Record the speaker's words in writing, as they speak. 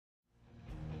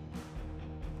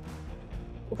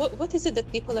what is it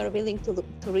that people are willing to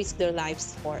risk their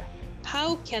lives for?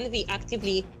 How can we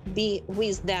actively be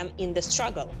with them in the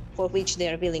struggle for which they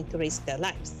are willing to risk their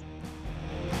lives?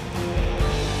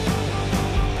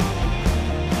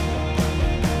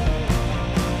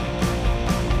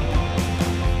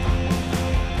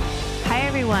 Hi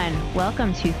everyone,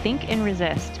 welcome to Think and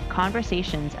Resist,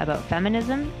 conversations about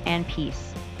feminism and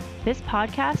peace. This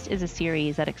podcast is a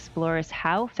series that explores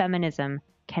how feminism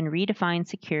can redefine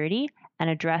security and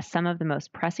address some of the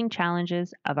most pressing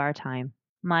challenges of our time.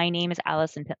 My name is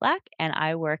Alison Pitlack, and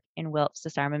I work in WILP's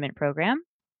Disarmament Program.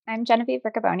 I'm Genevieve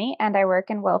Riccaboni, and I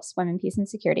work in WILP's Women, Peace and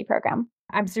Security Program.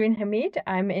 I'm Samira Hamidi.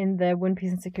 I'm in the Women,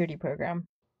 Peace and Security Program.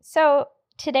 So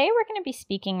today we're going to be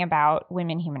speaking about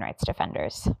women human rights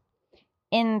defenders.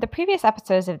 In the previous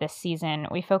episodes of this season,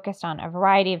 we focused on a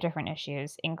variety of different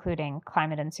issues, including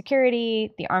climate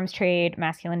insecurity, the arms trade,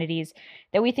 masculinities,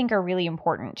 that we think are really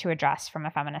important to address from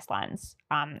a feminist lens,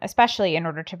 especially in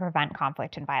order to prevent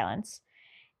conflict and violence.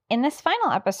 In this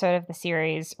final episode of the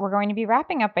series, we're going to be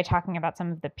wrapping up by talking about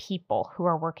some of the people who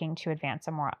are working to advance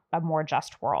a more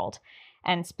just world,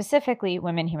 and specifically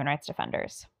women human rights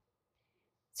defenders.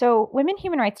 So, women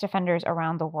human rights defenders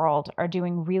around the world are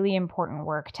doing really important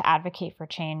work to advocate for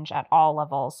change at all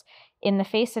levels in the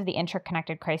face of the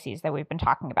interconnected crises that we've been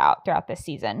talking about throughout this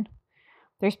season.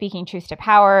 They're speaking truth to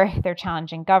power, they're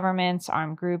challenging governments,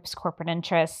 armed groups, corporate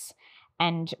interests,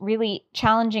 and really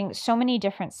challenging so many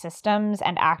different systems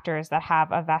and actors that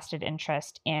have a vested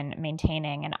interest in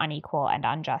maintaining an unequal and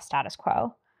unjust status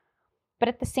quo. But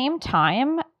at the same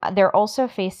time, they're also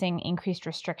facing increased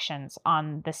restrictions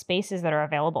on the spaces that are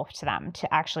available to them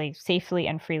to actually safely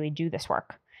and freely do this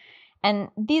work. And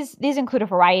these include a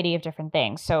variety of different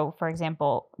things. So, for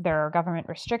example, there are government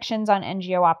restrictions on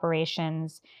NGO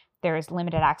operations, there's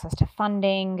limited access to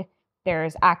funding,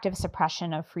 there's active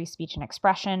suppression of free speech and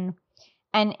expression.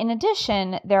 And in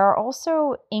addition, there are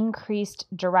also increased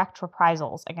direct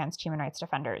reprisals against human rights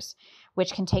defenders,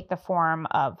 which can take the form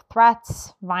of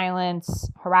threats, violence,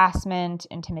 harassment,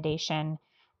 intimidation,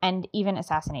 and even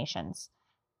assassinations.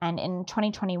 And in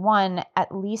 2021,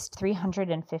 at least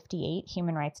 358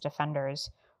 human rights defenders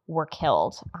were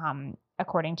killed,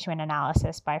 according to an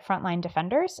analysis by Frontline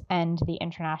Defenders and the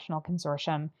international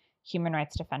consortium Human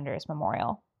Rights Defenders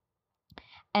Memorial.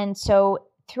 And so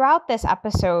throughout this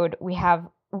episode, we have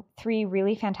three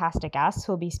really fantastic guests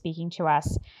who will be speaking to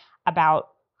us about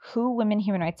who women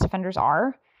human rights defenders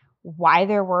are, why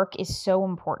their work is so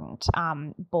important,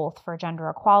 both for gender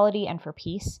equality and for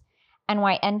peace, and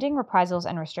why ending reprisals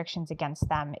and restrictions against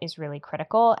them is really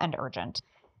critical and urgent.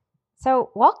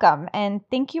 So welcome, and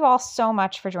thank you all so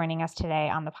much for joining us today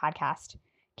on the podcast.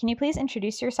 Can you please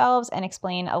introduce yourselves and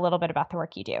explain a little bit about the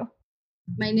work you do?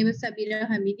 My name is Samira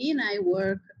Hamidi, and I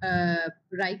work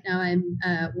right now. I'm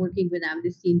working with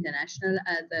Amnesty International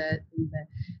as a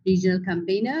regional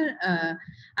campaigner.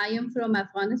 I am from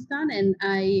Afghanistan, and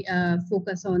I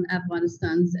focus on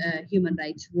Afghanistan's human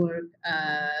rights work,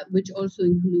 which also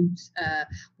includes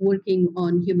working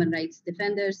on human rights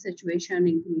defenders situation,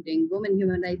 including women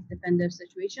human rights defenders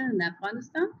situation in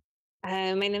Afghanistan.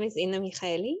 My name is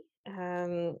Michaeli.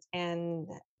 And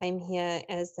I'm here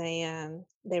as a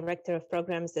director of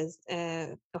programs of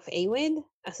AWID,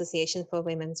 Association for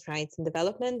Women's Rights and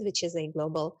Development, which is a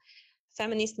global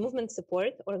feminist movement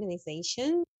support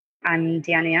organization. I'm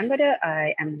Deanne Uyangoda.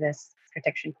 I am the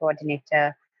protection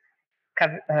coordinator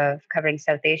covering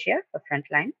South Asia for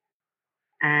Frontline,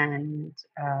 and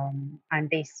I'm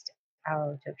based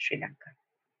out of Sri Lanka.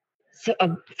 So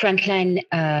Frontline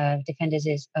Defenders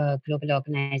is a global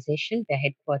organization. They're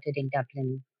headquartered in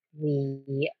Dublin.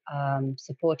 We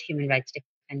support human rights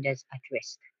defenders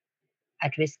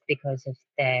at risk because of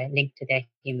their link to their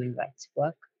human rights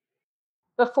work.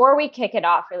 Before we kick it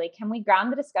off, really, can we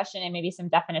ground the discussion in maybe some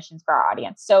definitions for our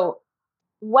audience? So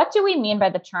what do we mean by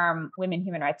the term women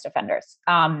human rights defenders?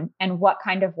 And what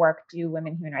kind of work do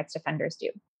women human rights defenders do?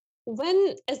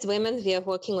 When, as women, we are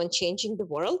working on changing the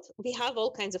world, we have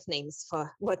all kinds of names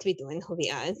for what we do and who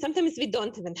we are. And sometimes we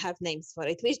don't even have names for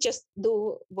it. We just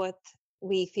do what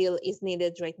we feel is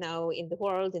needed right now in the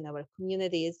world, in our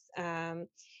communities. And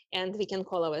we can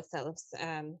call ourselves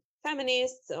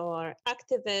feminists or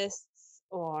activists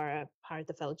or part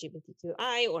of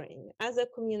LGBTQI or in other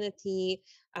community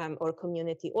or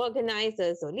community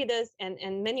organizers or leaders.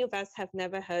 And many of us have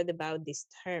never heard about this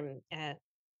term,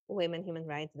 women human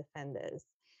rights defenders.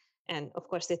 And of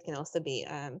course, it can also be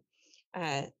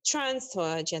trans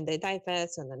or gender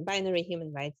diverse or non-binary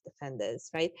human rights defenders,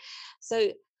 right?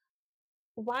 So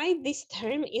why this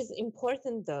term is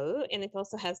important, though, and it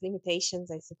also has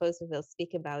limitations, I suppose we will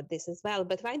speak about this as well,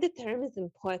 but why the term is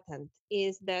important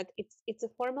is that it's a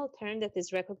formal term that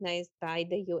is recognized by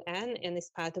the UN and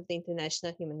is part of the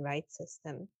international human rights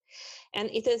system. And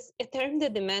it is a term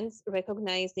that demands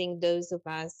recognizing those of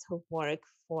us who work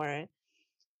for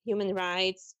human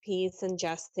rights, peace and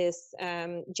justice,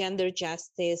 gender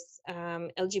justice,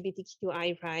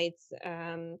 LGBTQI rights,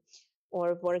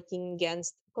 or working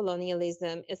against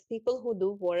colonialism as people who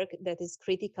do work that is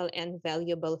critical and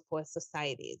valuable for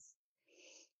societies.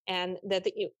 And that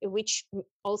which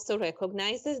also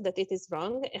recognizes that it is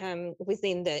wrong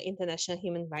within the international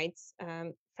human rights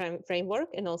framework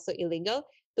and also illegal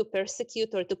to persecute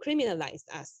or to criminalize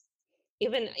us,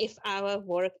 even if our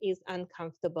work is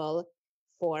uncomfortable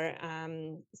for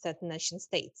certain nation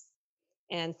states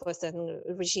and for certain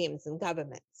regimes and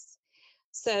governments.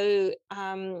 So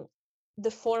the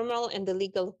formal and the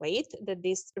legal weight that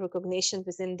this recognition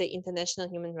within the international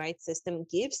human rights system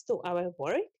gives to our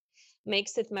work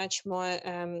makes it much more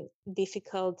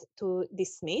difficult to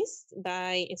dismiss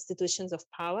by institutions of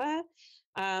power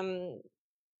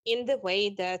in the way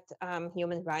that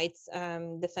human rights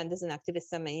defenders and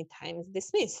activists are many times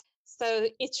dismissed. So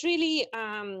it really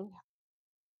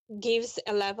gives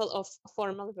a level of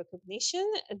formal recognition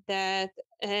that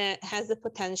has the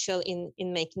potential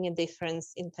in making a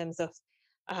difference in terms of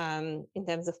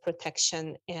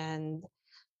protection and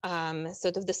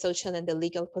sort of the social and the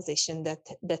legal position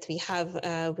that we have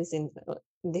within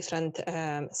different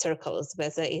circles,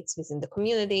 whether it's within the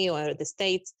community or the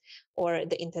states or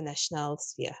the international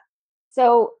sphere.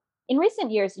 So in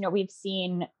recent years, we've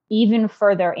seen even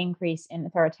further increase in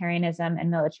authoritarianism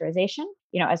and militarization,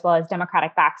 as well as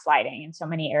democratic backsliding in so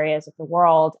many areas of the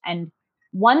world. And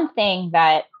one thing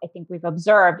that I think we've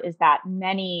observed is that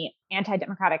many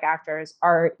anti-democratic actors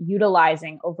are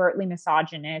utilizing overtly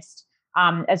misogynist,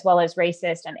 as well as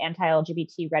racist and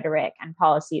anti-LGBT rhetoric and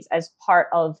policies as part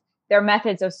of their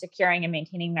methods of securing and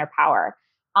maintaining their power.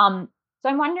 So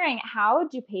I'm wondering, how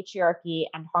do patriarchy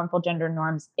and harmful gender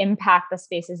norms impact the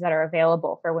spaces that are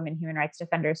available for women human rights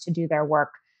defenders to do their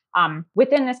work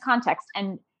within this context?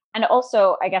 And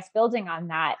also, I guess, building on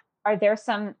that, are there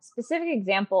some specific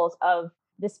examples of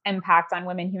this impact on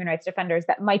women human rights defenders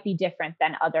that might be different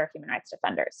than other human rights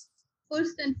defenders?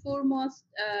 First and foremost,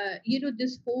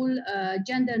 this whole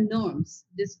gender norms,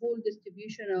 this whole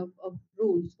distribution of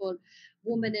roles for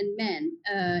women and men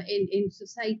in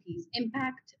societies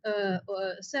impact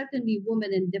certainly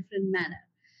women in different manner.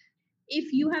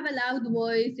 If you have a loud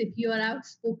voice, if you are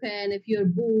outspoken, if you're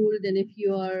bold, and if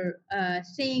you are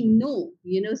saying no,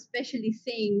 especially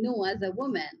saying no as a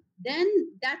woman, then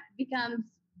that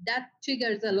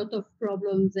triggers a lot of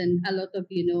problems and a lot of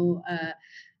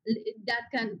that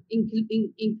can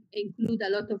include a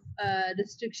lot of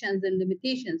restrictions and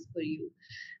limitations for you.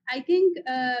 I think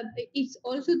it's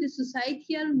also the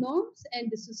societal norms and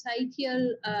the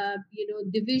societal,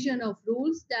 division of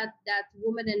roles that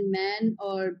women and men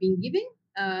are being given.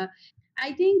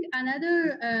 I think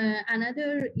another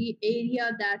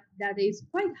area that is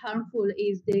quite harmful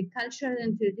is the cultural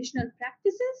and traditional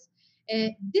practices.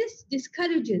 This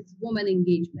discourages women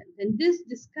engagement, and this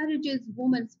discourages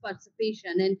women's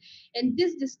participation, and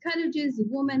this discourages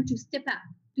women to step up,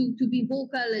 to be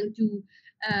vocal, and to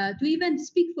even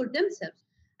speak for themselves.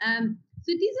 So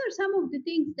these are some of the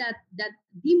things that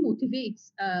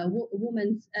demotivates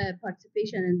women's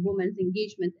participation and women's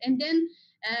engagement. And then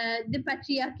the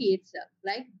patriarchy itself,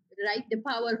 right? The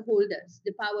power holders,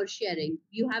 the power sharing.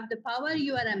 You have the power,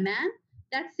 you are a man,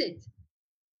 that's it.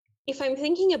 If I'm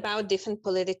thinking about different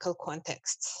political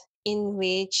contexts in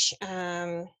which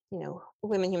women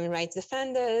human rights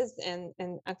defenders and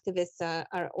activists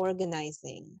are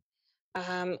organizing,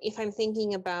 if I'm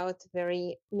thinking about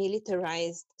very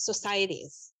militarized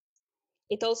societies,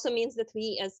 it also means that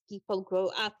we as people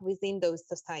grow up within those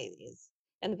societies,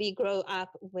 and we grow up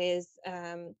with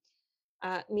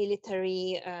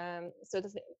military sort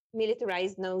of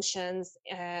militarized notions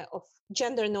of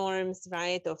gender norms,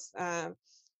 right? Of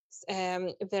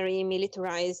very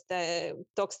militarized,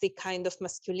 toxic kind of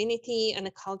masculinity, and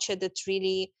a culture that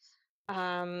really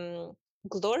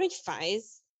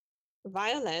glorifies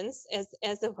violence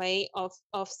as a way of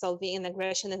solving an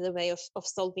aggression, as a way of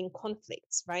solving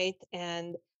conflicts, right?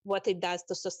 And what it does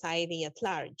to society at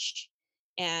large.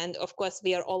 And of course,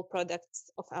 we are all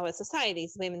products of our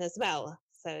societies, women as well.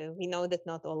 So we know that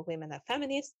not all women are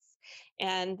feminists.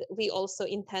 And we also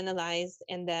internalize,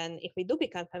 and then if we do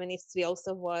become feminists, we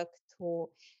also work to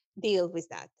deal with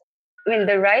that. I mean,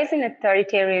 the rise in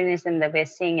authoritarianism that we're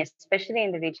seeing, especially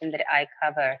in the region that I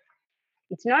cover,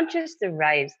 it's not just the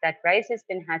rise. That rise has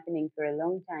been happening for a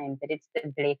long time, but it's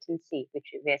the blatancy which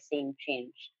we're seeing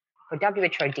change. For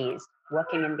WHRDs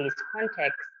working in these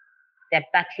contexts, they're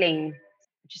battling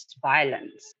just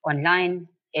violence. Online,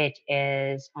 it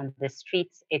is on the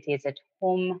streets, it is at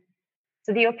home.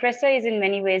 So the oppressor is in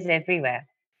many ways everywhere.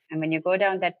 And when you go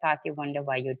down that path, you wonder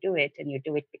why you do it. And you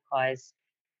do it because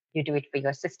you do it for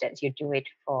your sisters, you do it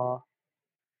for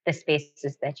the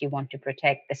spaces that you want to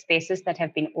protect, the spaces that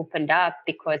have been opened up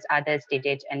because others did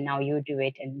it, and now you do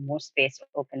it, and more space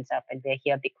opens up, and we're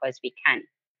here because we can.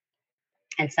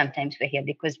 And sometimes we're here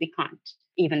because we can't,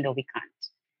 even though we can't.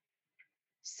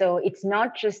 So it's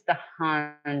not just the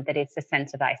harm, that it's a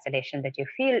sense of isolation that you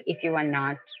feel if you are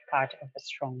not part of a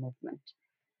strong movement.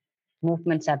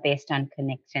 Movements are based on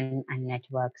connection and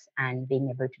networks and being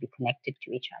able to be connected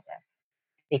to each other.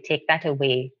 They take that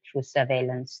away through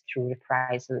surveillance, through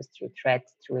reprisals, through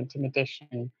threats, through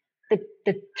intimidation.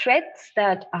 The threats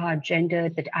that are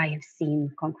gendered that I have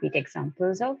seen concrete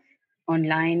examples of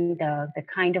online, the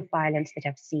kind of violence that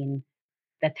I've seen,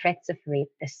 the threats of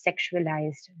rape, the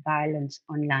sexualized violence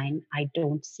online, I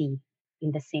don't see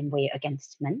in the same way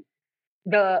against men.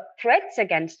 The threats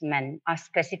against men are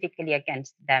specifically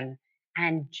against them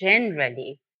and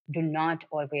generally do not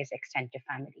always extend to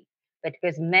family, but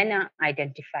because men are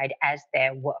identified as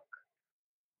their work.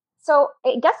 So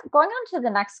I guess going on to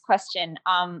the next question,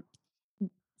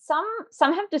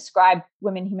 some have described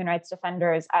women human rights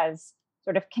defenders as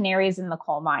sort of canaries in the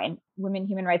coal mine. Women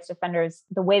human rights defenders,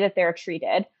 the way that they're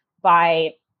treated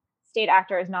by state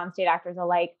actors, non-state actors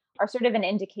alike, are sort of an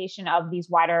indication of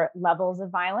these wider levels of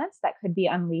violence that could be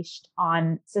unleashed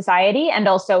on society, and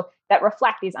also that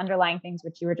reflect these underlying things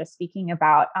which you were just speaking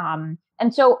about.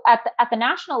 And so at the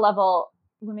national level,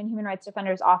 women human rights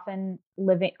defenders often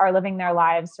are living their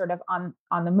lives sort of on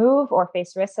the move or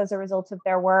face risks as a result of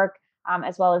their work,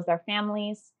 as well as their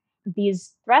families.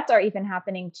 These threats are even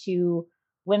happening to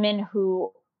women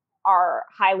who are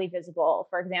highly visible.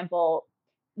 For example,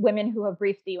 women who have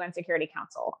briefed the UN Security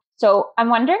Council. So I'm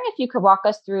wondering if you could walk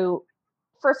us through,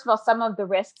 first of all, some of the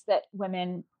risks that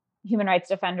women human rights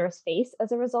defenders face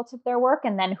as a result of their work,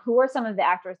 and then who are some of the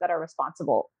actors that are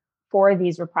responsible for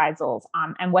these reprisals,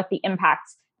 and what the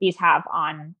impacts these have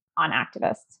on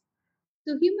activists.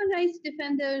 So human rights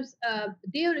defenders,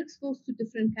 they are exposed to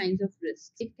different kinds of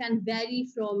risks. It can vary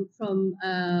from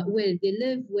where they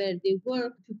live, where they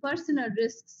work, to personal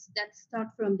risks that start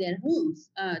from their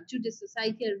homes, to the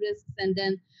societal risks, and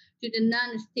then to the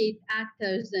non-state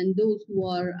actors and those who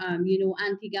are,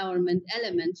 anti-government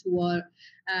elements who are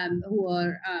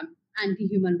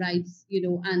anti-human rights,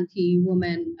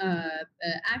 anti-woman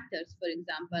actors, for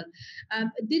example.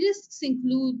 The risks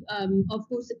include, of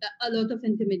course, a lot of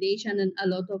intimidation and a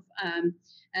lot of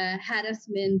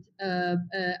harassment, a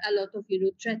lot of,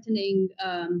 threatening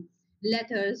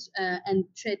letters and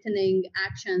threatening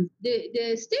actions.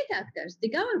 The state actors, the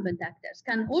government actors,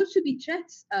 can also be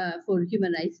threats for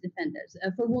human rights defenders,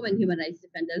 for women human rights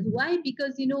defenders. Why?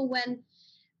 Because,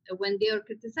 when they are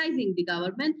criticizing the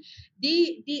government,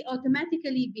 they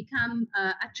automatically become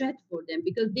a threat for them,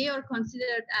 because they are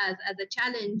considered as a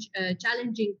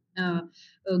challenging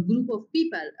group of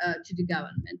people to the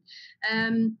government.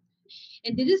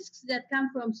 And the risks that come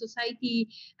from society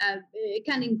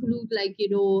can include, like,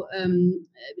 if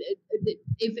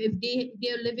they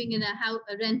are living in a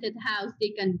rented house,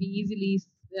 they can be easily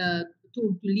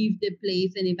told to leave the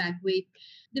place and evacuate.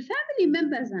 The family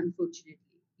members, unfortunately,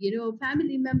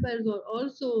 family members are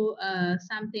also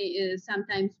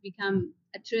sometimes become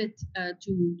a threat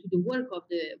to the work of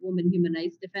the women human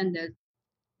rights defenders.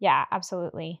 Yeah,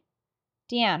 absolutely.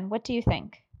 Deanne, what do you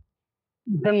think?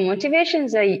 The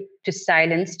motivations are to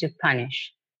silence, to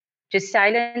punish. To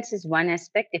silence is one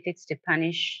aspect. If it's to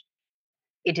punish,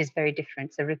 it is very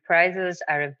different. So reprisals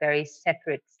are a very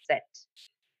separate set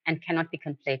and cannot be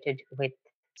conflated with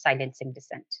silencing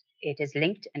dissent. It is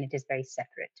linked and it is very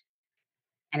separate.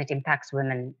 And it impacts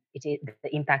women. The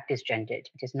impact is gendered.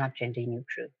 It is not gender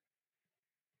neutral.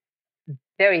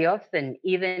 Very often,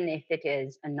 even if it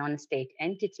is a non-state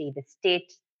entity, the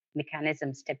state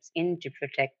mechanism steps in to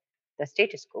protect the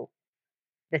status quo.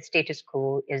 The status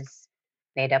quo is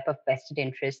made up of vested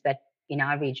interests that in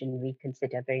our region we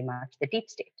consider very much the deep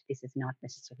state. This is not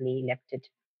necessarily elected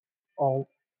or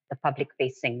the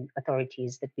public-facing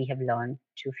authorities that we have learned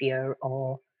to fear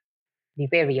or be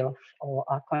wary of or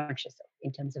are conscious of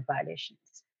in terms of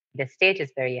violations. The state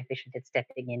is very efficient at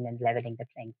stepping in and leveling the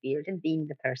playing field and being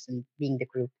the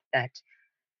group that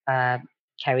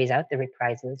carries out the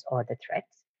reprisals or the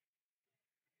threats.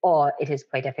 Or it is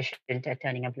quite efficient at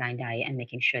turning a blind eye and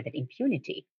making sure that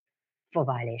impunity for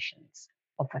violations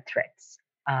or for threats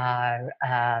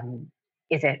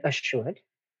is assured.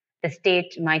 The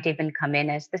state might even come in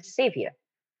as the savior.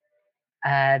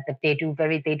 That they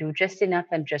do just enough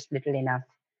and just little enough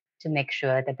to make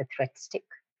sure that the threats stick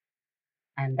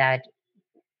and that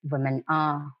women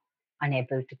are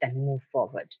unable to then move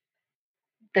forward.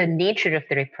 The nature of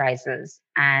the reprisals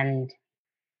and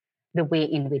the way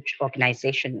in which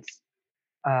organizations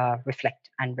reflect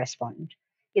and respond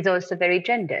is also very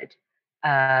gendered.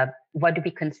 What do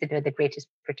we consider the greatest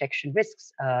protection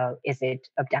risks? Is it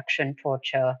abduction,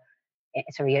 torture,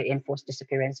 enforced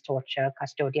disappearance, torture,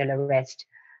 custodial arrest,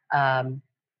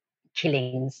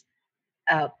 killings?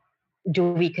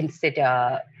 Do we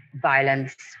consider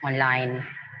violence online,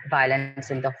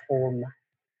 violence in the home,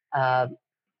 uh,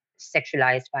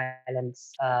 sexualized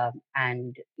violence,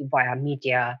 and via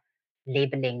media,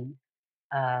 labeling,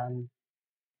 um,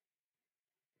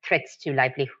 threats to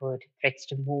livelihood, threats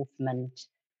to movement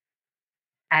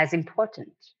as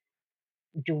important?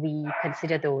 Do we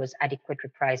consider those adequate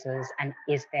reprisals? And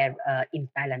is there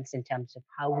imbalance in terms of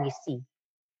how we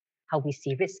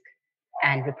see risk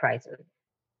and reprisal?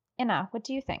 Inna, what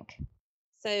do you think?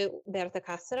 So Berta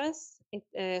Cáceres,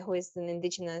 who is an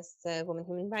indigenous woman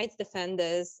human rights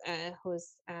defender,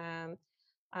 whose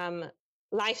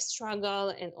life struggle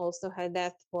and also her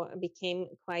death became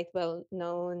quite well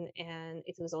known, and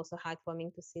it was also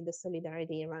heartwarming to see the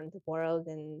solidarity around the world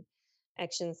and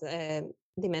actions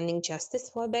demanding justice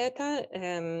for Berta.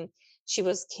 She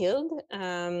was killed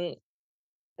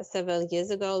several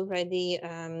years ago already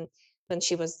when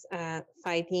she was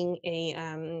fighting a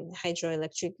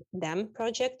hydroelectric dam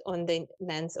project on the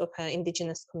lands of her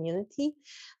indigenous community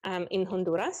in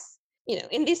Honduras.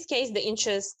 In this case, the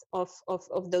interest of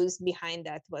those behind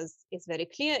that is very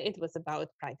clear. It was about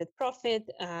private profit,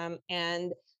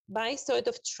 and by sort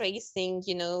of tracing,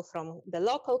 from the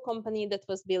local company that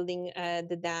was building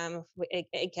the dam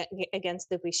against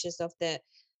the wishes of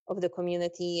the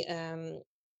community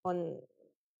on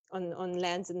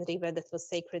lands and river that was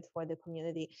sacred for the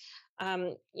community.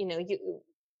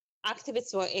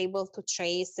 Activists were able to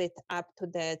trace it up to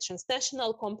the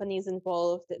transnational companies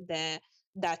involved, the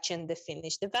Dutch and the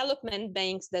Finnish development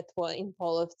banks that were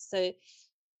involved. So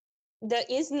there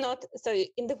is not, so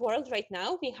in the world right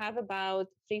now, we have about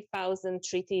 3,000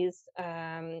 treaties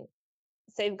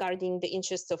safeguarding the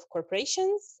interests of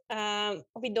corporations.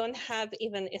 We don't have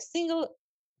even a single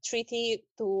treaty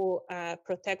to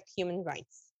protect human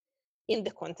rights in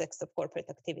the context of corporate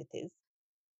activities.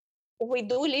 We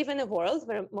do live in a world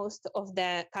where most of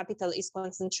the capital is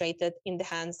concentrated in the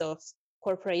hands of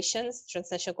corporations,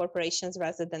 transnational corporations,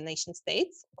 rather than nation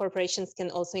states. Corporations can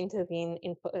also intervene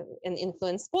and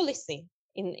influence policy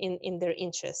in their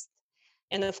interest,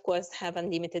 and of course have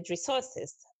unlimited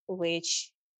resources,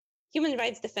 which human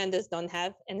rights defenders don't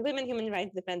have, and women human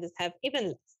rights defenders have even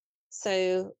less.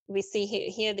 So we see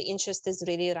here the interest is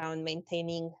really around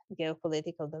maintaining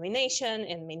geopolitical domination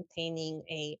and maintaining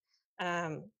a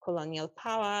colonial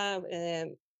power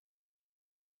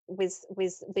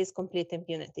with complete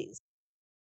impunities.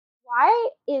 Why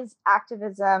is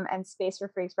activism and space for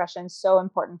free expression so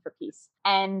important for peace?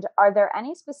 And are there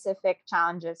any specific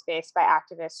challenges faced by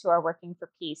activists who are working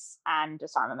for peace and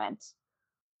disarmament?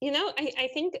 I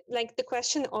think like the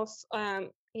question of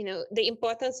the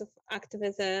importance of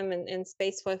activism and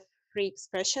space for free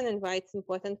expression and why it's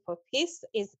important for peace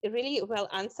is really well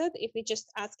answered if we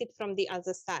just ask it from the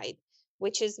other side,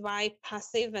 which is why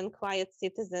passive and quiet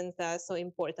citizens are so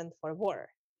important for war,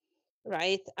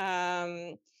 right?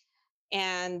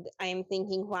 And I'm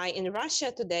thinking why in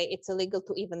Russia today it's illegal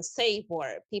to even say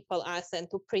war. People are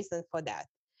sent to prison for that.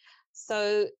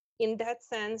 So in that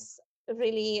sense,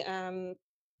 really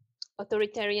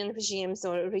authoritarian regimes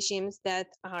or regimes that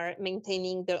are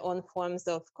maintaining their own forms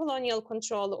of colonial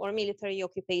control or military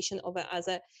occupation over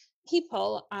other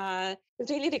people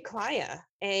really require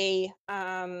a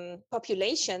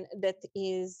population that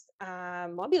is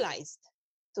mobilized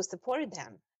to support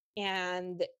them.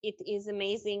 And it is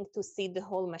amazing to see the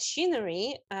whole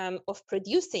machinery of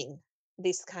producing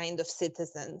this kind of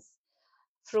citizens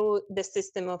through the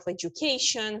system of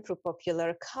education, through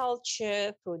popular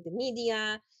culture, through the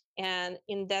media. And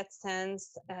in that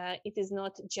sense, it is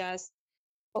not just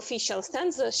official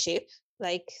censorship,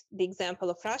 like the example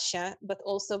of Russia, but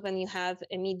also when you have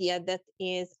a media that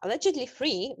is allegedly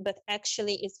free, but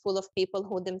actually is full of people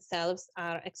who themselves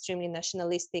are extremely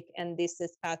nationalistic, and this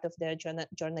is part of their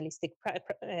journalistic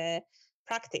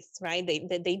practice, right?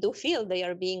 They do feel they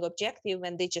are being objective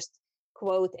when they just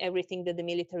quote everything that the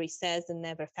military says and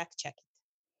never fact check it.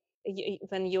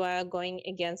 When you are going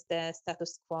against the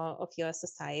status quo of your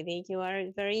society, you are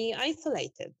very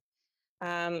isolated.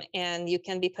 And you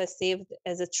can be perceived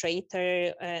as a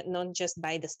traitor, not just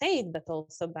by the state, but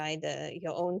also by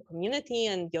your own community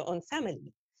and your own family.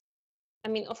 I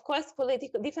mean, of course,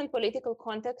 different political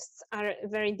contexts are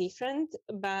very different,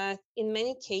 but in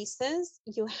many cases,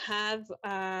 you have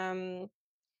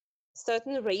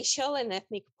certain racial and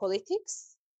ethnic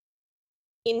politics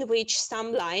in which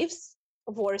some lives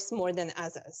worth more than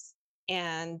others.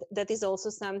 And that is also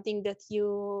something that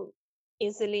you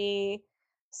easily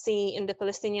see in the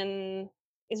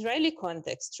Palestinian-Israeli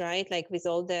context, right? Like with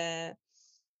all the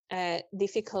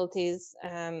difficulties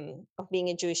of being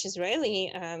a Jewish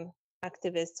Israeli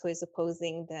activist who is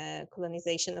opposing the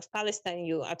colonization of Palestine,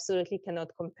 you absolutely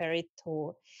cannot compare it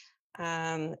to,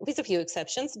 with a few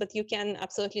exceptions, but you can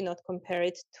absolutely not compare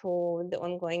it to the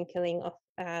ongoing killing of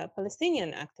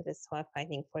Palestinian activists who are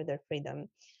fighting for their freedom,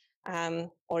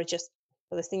 or just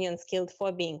Palestinians killed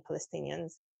for being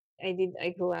Palestinians.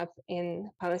 I grew up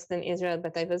in Palestine, Israel,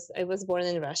 but I was born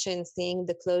in Russia, and seeing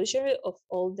the closure of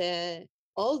all the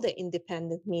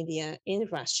independent media in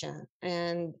Russia,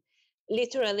 and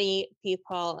literally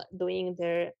people doing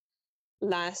their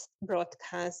last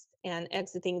broadcast and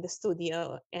exiting the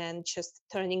studio and just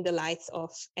turning the lights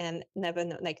off and never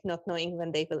not knowing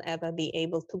when they will ever be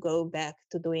able to go back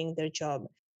to doing their job.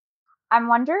 I'm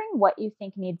wondering what you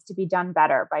think needs to be done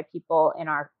better by people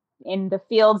in the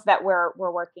fields that we're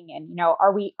working in. You know,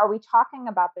 are we talking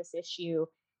about this issue,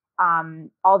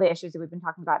 all the issues that we've been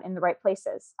talking about, in the right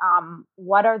places?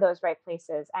 What are those right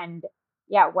places? And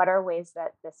yeah, what are ways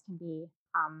that this can be,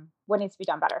 what needs to be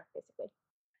done better, basically?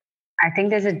 I think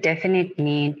there's a definite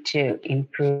need to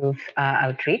improve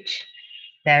outreach.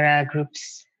 There are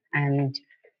groups, and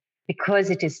because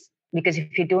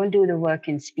if you don't do the work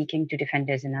in speaking to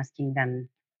defenders and asking them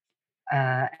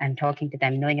and talking to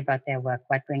them, knowing about their work,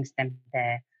 what brings them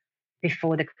there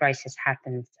before the crisis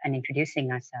happens, and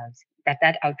introducing ourselves,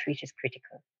 that outreach is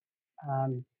critical.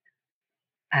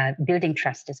 Building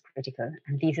trust is critical,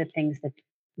 and these are things that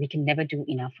we can never do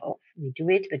enough of. We do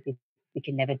it, but we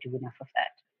can never do enough of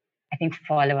that. I think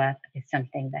follow-up is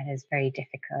something that is very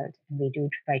difficult, and we do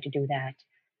try to do that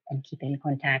and keep in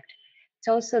contact. It's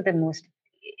also the most,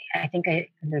 I think I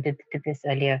alluded to this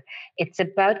earlier, it's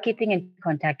about keeping in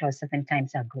contact also when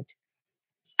times are good.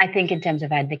 I think in terms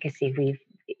of advocacy,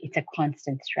 it's a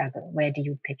constant struggle. Where do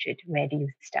you pitch it? Where do you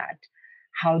start?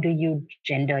 How do you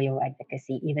gender your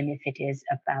advocacy, even if it is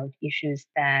about issues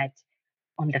that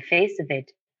on the face of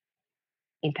it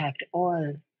impact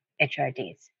all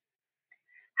HRDs?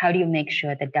 How do you make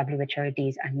sure that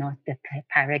WHRDs are not the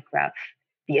paragraph,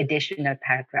 the additional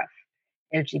paragraph?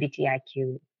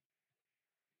 LGBTIQ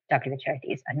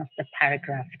WHRDs are not the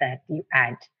paragraph that you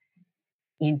add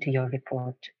into your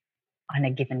report on a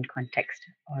given context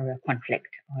or a conflict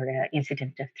or an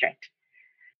incident of threat.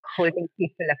 Holding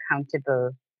people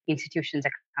accountable, institutions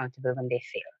accountable when they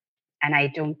fail. And I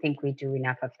don't think we do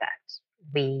enough of that.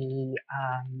 We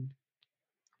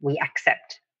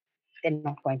accept they're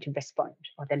not going to respond,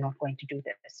 or they're not going to do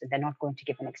this, and they're not going to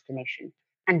give an explanation.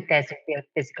 And there's a real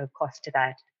physical cost to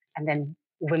that. And then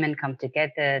women come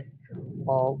together,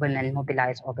 or women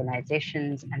mobilize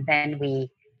organizations, and then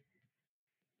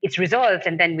it's resolved,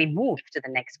 and then we move to the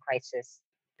next crisis.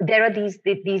 There are these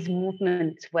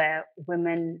movements where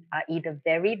women are either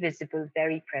very visible,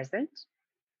 very present,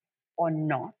 or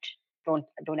not, don't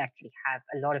actually have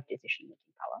a lot of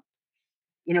decision-making power.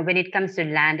 You know, when it comes to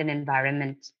land and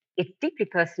environment, it's deeply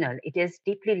personal. It is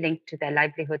deeply linked to their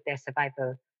livelihood, their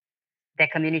survival, their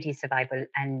community survival,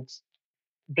 and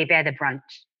they bear the brunt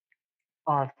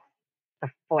of the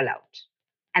fallout.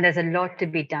 And there's a lot to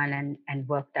be done and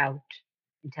worked out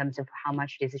in terms of how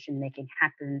much decision making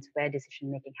happens, where decision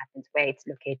making happens, where it's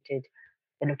located,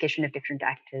 the location of different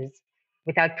actors,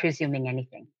 without presuming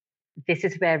anything. This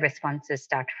is where responses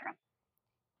start from.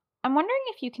 I'm wondering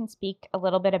if you can speak a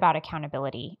little bit about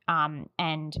accountability,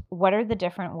 and what are the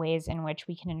different ways in which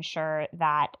we can ensure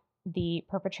that the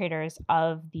perpetrators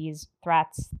of these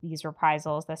threats, these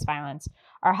reprisals, this violence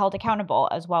are held accountable,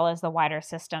 as well as the wider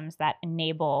systems that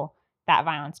enable that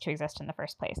violence to exist in the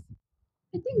first place?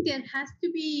 I think there has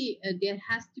to be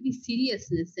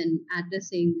seriousness in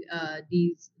addressing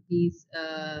these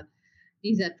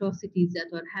atrocities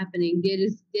that are happening.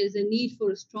 There's a need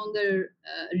for a stronger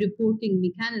reporting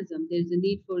mechanism. There's a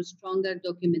need for stronger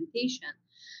documentation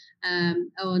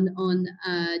on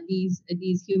these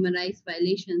human rights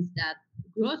violations, that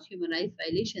gross human rights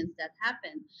violations that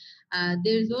happen.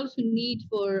 There's also need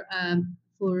for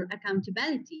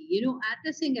accountability. You know,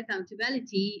 addressing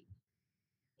accountability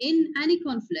in any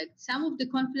conflict. Some of the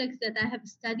conflicts that I have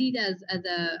studied as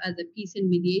a peace and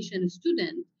mediation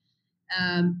student,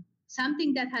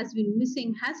 something that has been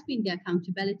missing has been the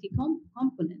accountability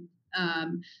component.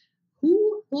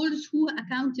 Who holds who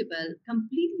accountable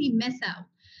completely miss out.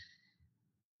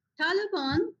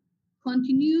 Taliban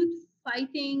continued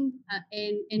fighting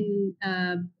and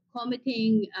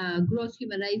committing gross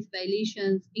human rights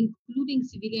violations, including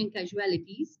civilian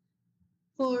casualties,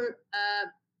 for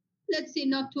let's say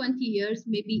not 20 years,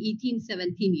 maybe 18,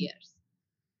 17 years.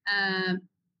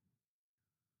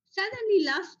 Suddenly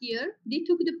last year, they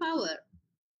took the power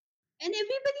and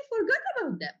everybody forgot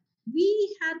about them.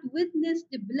 We had witnessed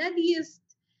the bloodiest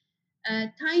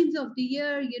times of the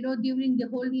year, during the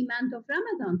holy month of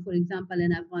Ramadan, for example,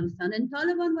 in Afghanistan, and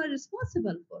Taliban were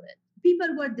responsible for it.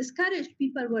 People were discouraged,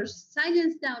 people were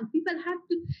silenced down, people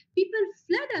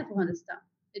fled Afghanistan.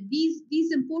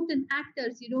 These important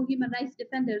actors, human rights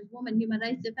defenders, women human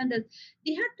rights defenders,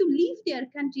 they had to leave their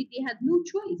country. They had no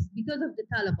choice because of the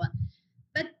Taliban.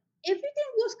 But everything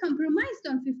was compromised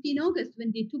on 15 August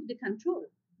when they took the control.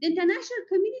 The international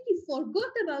community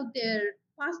forgot about their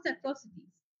past atrocities.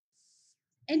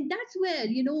 And that's where,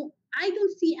 I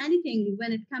don't see anything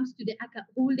when it comes to the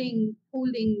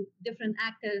holding different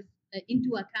actors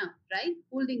into account, right?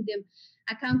 Holding them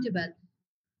accountable.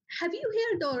 Have you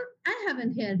heard, or I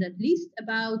haven't heard at least,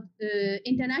 about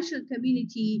international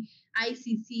community,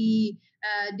 ICC,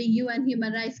 the UN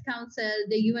Human Rights Council,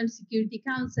 the UN Security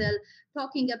Council,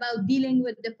 talking about dealing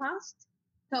with the past,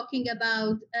 talking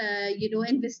about,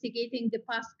 investigating the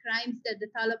past crimes that the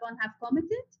Taliban have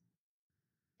committed,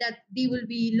 that they will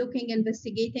be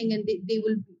investigating, and they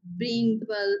will bring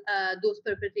those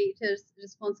perpetrators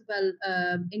responsible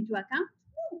into account?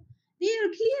 No, they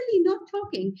are clearly not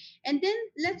talking. And then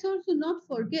let's also not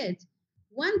forget,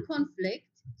 one conflict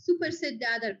supersedes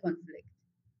the other conflict.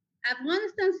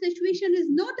 Afghanistan situation is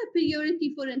not a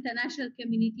priority for international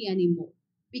community anymore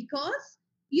because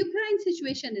Ukraine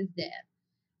situation is there.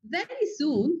 Very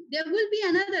soon, there will be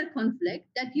another conflict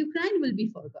that Ukraine will be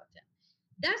forgotten.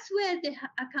 That's where the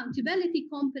accountability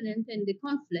component and the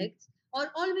conflicts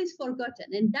are always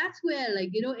forgotten. And that's where,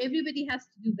 everybody has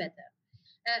to do better.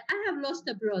 I have lost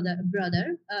a brother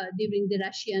during the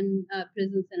Russian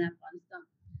presence in Afghanistan.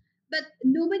 But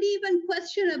nobody even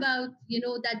questioned about,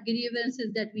 that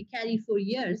grievances that we carry for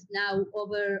years now,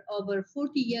 over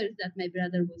 40 years that my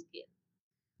brother was killed.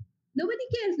 Nobody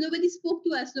cares. Nobody spoke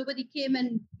to us. Nobody came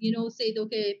and, said,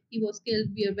 okay, he was killed.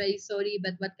 We are very sorry,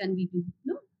 but what can we do?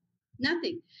 No,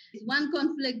 nothing. One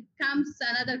conflict comes,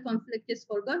 another conflict is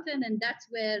forgotten. And that's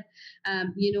where,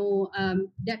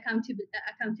 the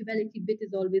accountability bit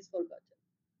is always forgotten.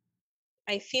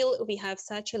 I feel we have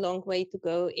such a long way to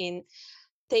go in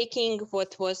taking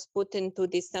what was put into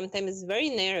this sometimes very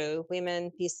narrow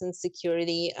women, peace and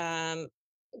security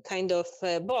kind of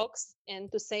box, and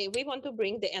to say we want to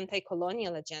bring the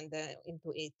anti-colonial agenda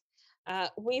into it.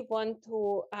 We want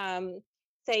to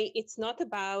say it's not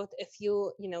about if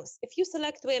you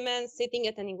select women sitting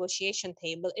at a negotiation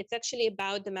table. It's actually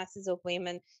about the masses of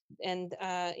women and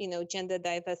gender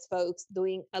diverse folks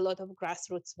doing a lot of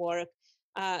grassroots work,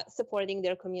 supporting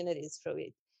their communities through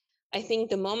it. I think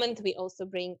the moment we also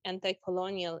bring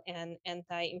anti-colonial and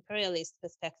anti-imperialist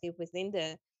perspective within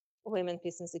the women,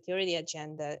 peace and security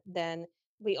agenda, then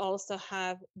we also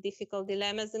have difficult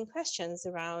dilemmas and questions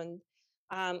around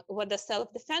what does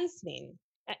self-defense mean?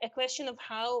 A question of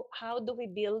how do we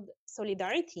build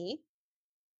solidarity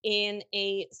in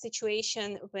a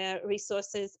situation where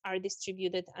resources are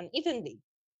distributed unevenly?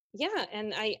 Yeah,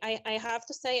 and I have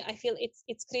to say, I feel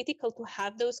it's critical to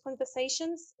have those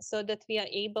conversations so that we are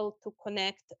able to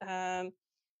connect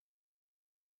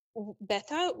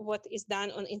better what is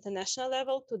done on international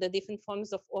level to the different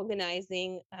forms of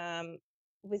organizing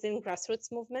within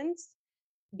grassroots movements,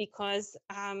 because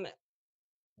I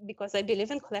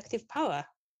believe in collective power,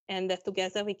 and that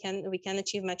together we can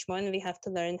achieve much more, and we have to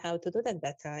learn how to do that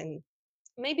better. And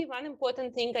maybe one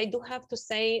important thing I do have to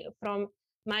say from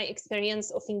my experience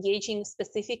of engaging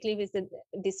specifically with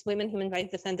this women human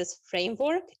rights defenders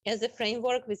framework as a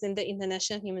framework within the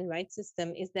international human rights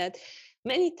system is that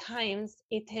many times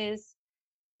it is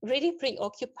really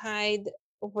preoccupied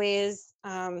with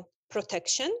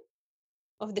protection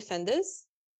of defenders,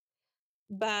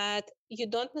 but you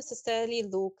don't necessarily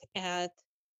look at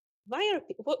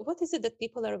what is it that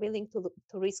people are willing to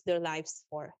risk their lives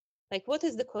for? Like, what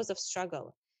is the cause of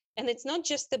struggle? And it's not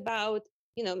just about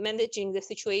managing the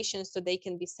situation so they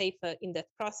can be safer in that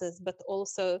process, but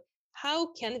also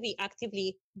how can we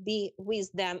actively be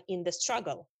with them in the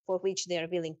struggle for which they are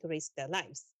willing to risk their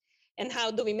lives? And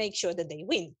how do we make sure that they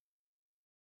win?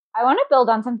 I want to build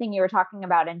on something you were talking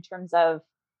about in terms of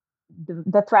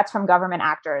the threats from government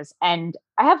actors. And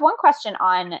I have one question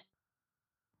on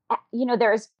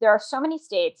there are so many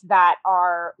states that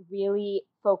are really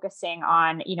focusing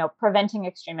on, preventing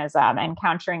extremism and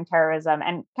countering terrorism,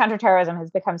 and counterterrorism has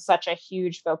become such a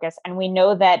huge focus. And we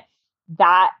know that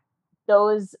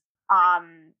those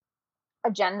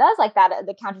agendas, like that,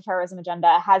 the counterterrorism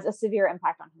agenda, has a severe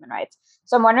impact on human rights.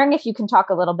 So I'm wondering if you can talk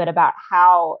a little bit about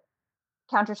how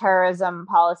counterterrorism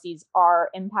policies are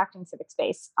impacting civic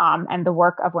space and the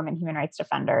work of women human rights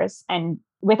defenders, and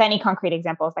with any concrete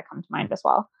examples that come to mind as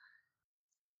well.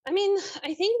 I mean,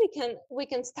 I think we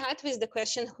can start with the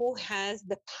question: who has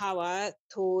the power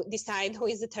to decide who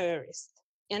is a terrorist,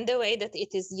 and the way that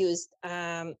it is used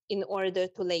in order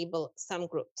to label some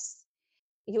groups.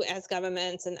 U.S.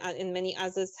 governments and many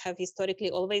others have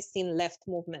historically always seen left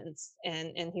movements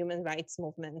and human rights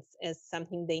movements as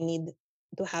something they need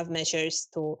to have measures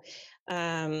to,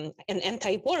 and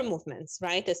anti-war movements,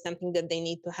 right, as something that they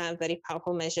need to have very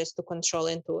powerful measures to control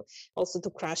and to also to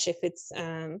crush if it's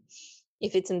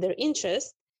in their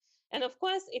interest. And of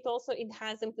course, it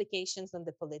has implications on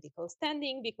the political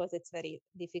standing, because it's very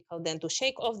difficult then to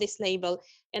shake off this label.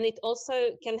 And it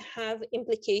also can have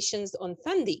implications on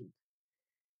funding,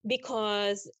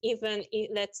 because even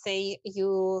let's say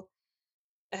you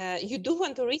do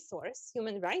want to resource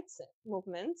human rights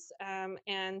movements,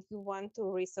 and you want to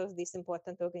resource this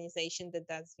important organization that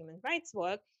does human rights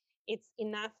work, it's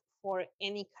enough for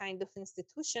any kind of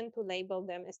institution to label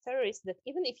them as terrorists, that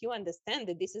even if you understand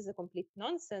that this is a complete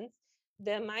nonsense,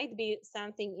 there might be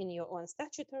something in your own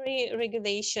statutory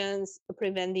regulations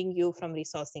preventing you from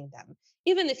resourcing them,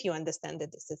 even if you understand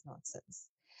that this is nonsense.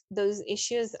 Those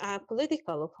issues are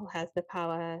political, of who has the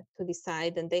power to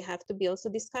decide, and they have to be also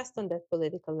discussed on that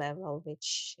political level,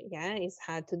 which is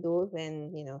hard to do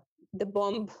when the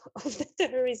bomb of the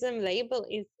terrorism label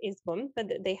is bombed, but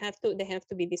they have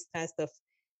to be discussed of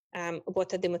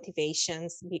what are the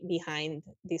motivations behind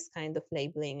this kind of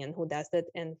labeling, and who does that,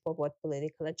 and for what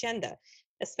political agenda,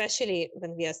 especially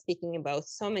when we are speaking about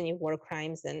so many war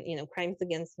crimes and crimes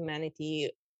against humanity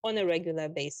on a regular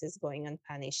basis going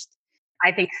unpunished.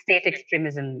 I think state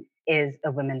extremism is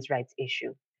a women's rights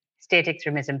issue. State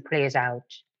extremism plays out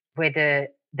whether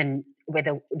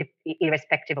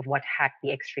irrespective of what hat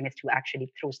the extremist who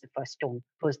actually throws the first stone,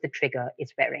 pulls the trigger,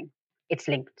 is wearing. It's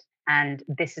linked. And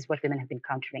this is what women have been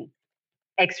countering.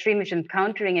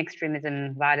 Countering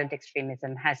extremism, violent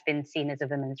extremism, has been seen as a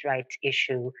women's rights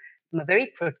issue from a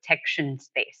very protection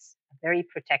space, a very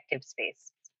protective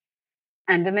space.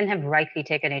 And women have rightly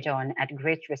taken it on at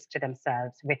great risk to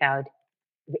themselves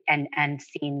and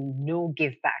seen no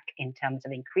give back in terms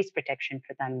of increased protection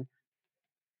for them,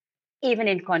 even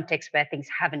in contexts where things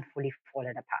haven't fully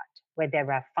fallen apart, where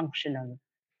there are functional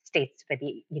states where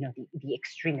the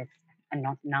extremists are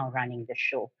not now running the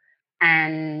show.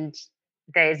 And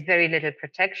there's very little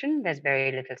protection, there's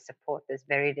very little support, there's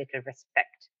very little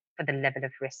respect for the level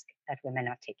of risk that women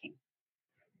are taking.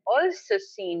 Also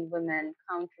seen women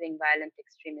countering violent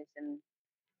extremism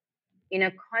in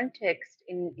a context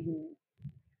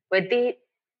where they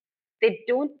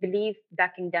don't believe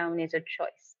backing down is a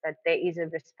choice, that there is a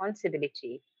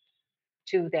responsibility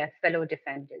to their fellow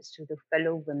defenders, to the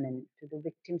fellow women, to the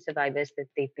victim survivors that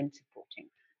they've been supporting,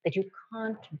 that you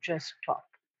can't just stop.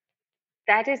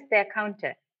 That is their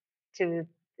counter to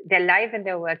their life, and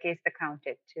their work is the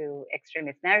counter to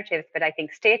extremist narratives. But I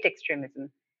think state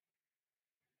extremism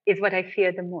is what I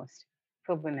fear the most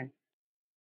for women.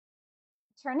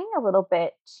 Turning a little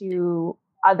bit to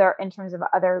in terms of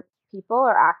other people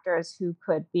or actors who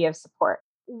could be of support,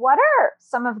 what are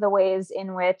some of the ways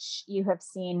in which you have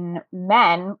seen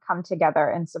men come together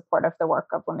in support of the work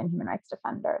of women human rights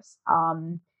defenders?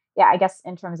 I guess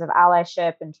in terms of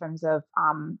allyship, in terms of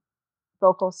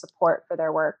vocal support for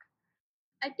their work.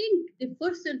 I think the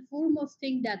first and foremost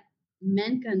thing that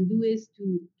men can do is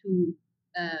to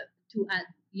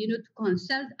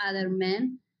consult other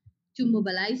men, to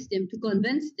mobilize them, to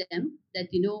convince them that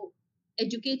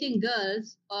educating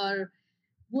girls, or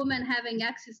women having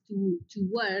access to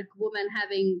work, women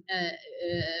having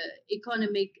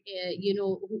economic,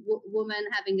 women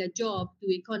having a job to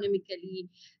economically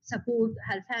support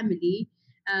her family,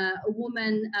 a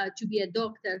woman to be a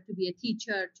doctor, to be a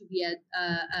teacher, to be a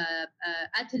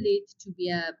athlete, to be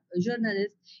a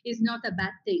journalist is not a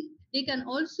bad thing. They can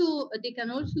also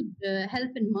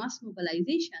help in mass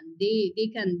mobilization.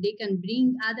 They can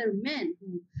bring other men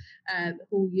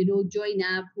who join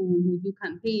up, who do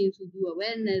campaigns, who do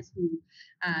awareness,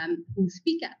 who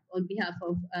speak up on behalf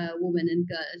of women and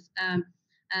girls.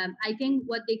 I think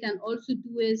what they can also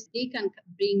do is they can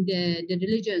bring the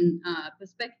religion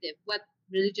perspective, what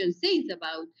religion says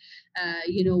about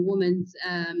women's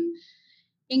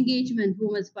engagement,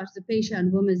 women's participation,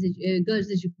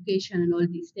 girls' education, and all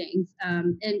these things.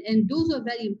 And those are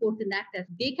very important actors.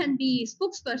 They can be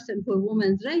spokesperson for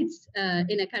women's rights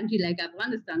in a country like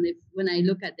Afghanistan. When I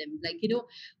look at them,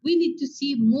 we need to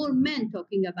see more men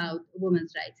talking about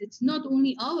women's rights. It's not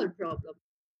only our problem.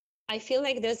 I feel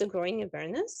like there's a growing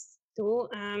awareness to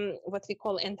what we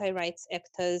call anti-rights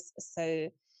actors. So,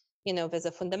 there's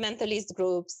a fundamentalist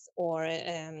groups or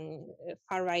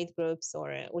far-right groups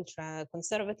or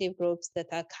ultra-conservative groups that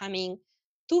are coming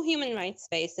to human rights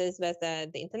spaces, whether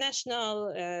the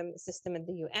international system at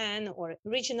the UN or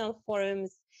regional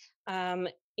forums,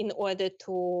 in order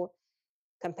to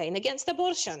campaign against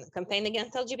abortion, campaign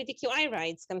against LGBTQI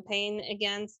rights, campaign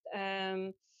against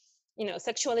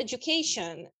sexual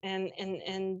education,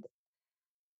 and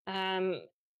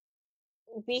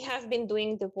we have been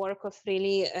doing the work of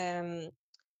really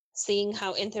seeing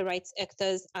how anti-rights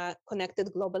actors are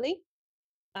connected globally,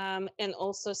 and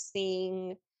also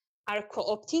are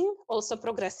co-opting also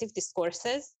progressive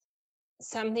discourses.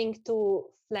 Something to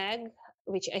flag,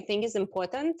 which I think is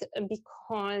important,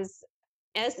 because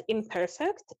as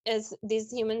imperfect as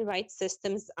these human rights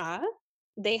systems are,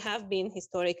 they have been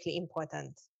historically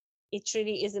important. It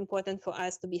really is important for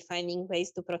us to be finding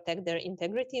ways to protect their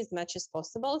integrity as much as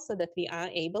possible so that we are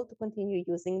able to continue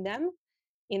using them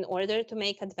in order to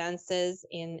make advances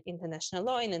in international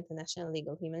law, in international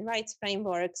legal human rights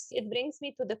frameworks. It brings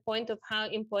me to the point of how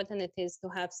important it is to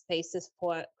have spaces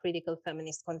for critical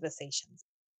feminist conversations.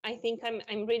 I think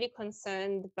I'm really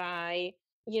concerned by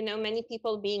many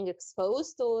people being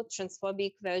exposed to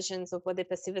transphobic versions of what they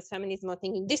perceive as feminism, or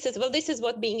thinking this is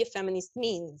what being a feminist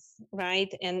means,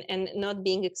 right? And not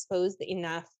being exposed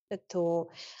enough to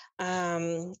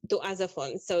other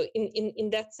forms. So in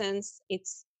that sense,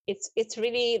 it's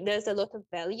really, there's a lot of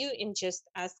value in just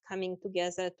us coming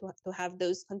together to have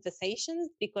those conversations,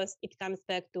 because it comes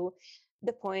back to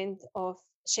the point of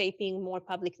shaping more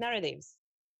public narratives.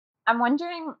 I'm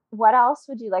wondering, what else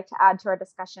would you like to add to our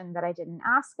discussion that I didn't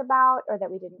ask about or that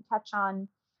we didn't touch on?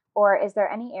 Or is there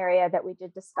any area that we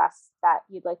did discuss that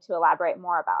you'd like to elaborate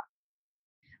more about?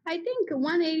 I think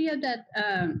one area that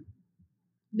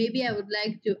maybe I would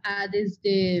like to add is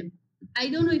I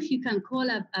don't know if you can call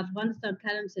Afghanistan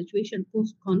current situation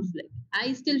post-conflict.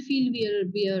 I still feel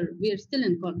we are still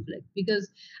in conflict,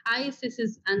 because ISIS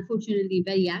is unfortunately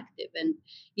very active, and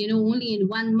only in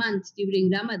 1 month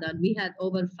during Ramadan we had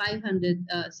over 500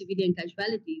 civilian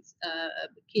casualties,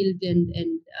 killed and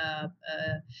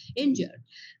injured.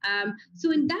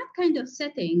 So in that kind of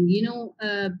setting,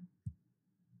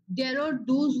 there are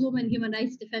those women human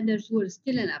rights defenders who are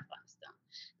still in Afghanistan.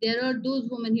 There are those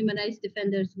women human rights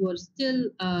defenders who are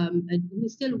still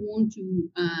want to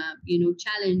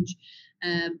challenge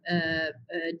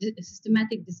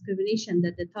systematic discrimination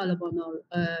that the Taliban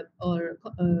are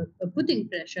putting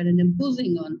pressure and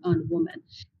imposing on women.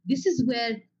 This is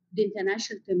where the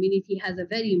international community has a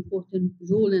very important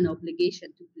role and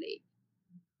obligation to play.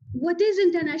 What is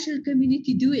international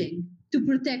community doing to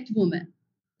protect women,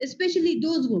 especially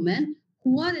those women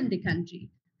who are in the country?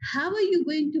 How are you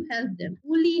going to help them?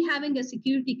 Only having a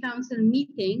Security Council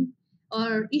meeting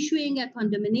or issuing a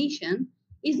condemnation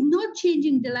is not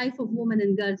changing the life of women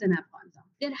and girls in Afghanistan.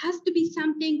 There has to be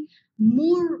something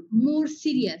more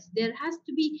serious. There has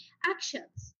to be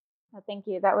actions. Oh, thank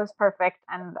you. That was perfect.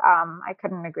 And I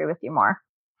couldn't agree with you more.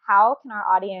 How can our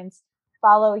audience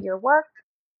follow your work?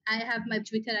 I have my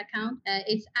Twitter account.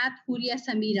 It's at Huria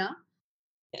Samira.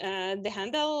 The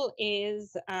handle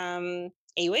is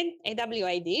AWID,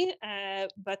 AWID,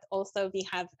 but also we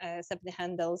have separate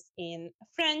handles in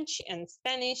French and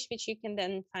Spanish, which you can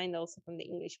then find also from the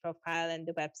English profile, and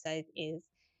the website is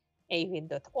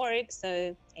awid.org,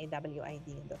 so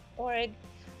awid.org.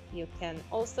 You can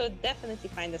also definitely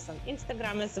find us on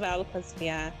Instagram as well, because we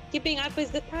are keeping up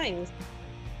with the times.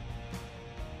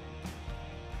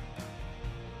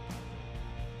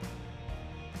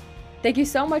 Thank you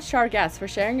so much to our guests for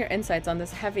sharing your insights on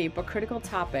this heavy but critical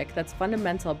topic that's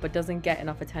fundamental but doesn't get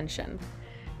enough attention.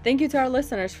 Thank you to our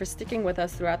listeners for sticking with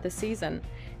us throughout this season.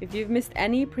 If you've missed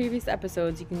any previous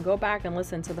episodes, you can go back and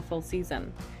listen to the full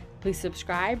season. Please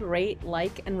subscribe, rate,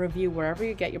 like, and review wherever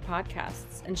you get your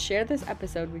podcasts, and share this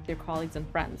episode with your colleagues and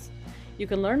friends. You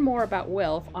can learn more about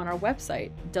WILF on our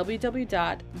website,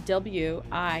 www.wilpf.org,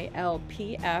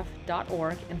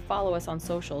 and follow us on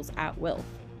socials at WILF.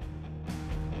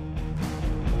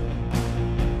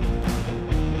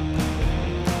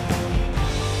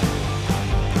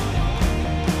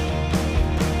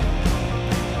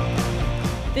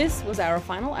 This was our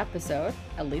final episode,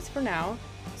 at least for now,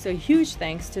 So huge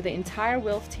thanks to the entire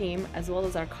WILF team, as well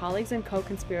as our colleagues and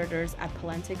co-conspirators at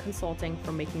Palante Consulting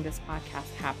for making this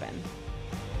podcast happen.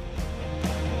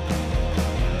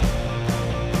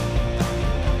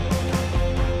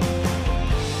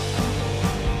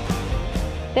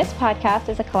 This podcast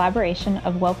is a collaboration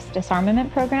of WILF's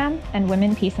Disarmament Program and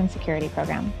Women, Peace and Security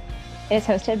Program. It is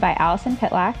hosted by Allison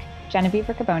Pitlack, Genevieve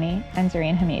Riccoboni, and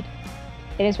Zareen Hamid.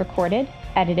 It is recorded,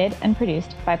 edited, and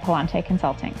produced by Palante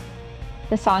Consulting.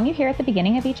 The song you hear at the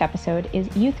beginning of each episode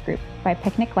is Youth Group by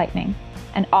Picnic Lightning,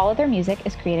 and all of their music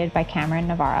is created by Cameron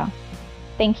Navarro.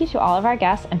 Thank you to all of our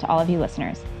guests and to all of you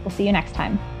listeners. We'll see you next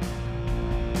time.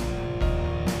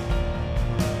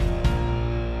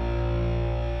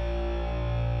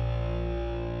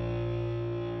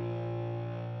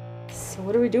 So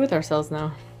what do we do with ourselves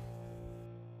now?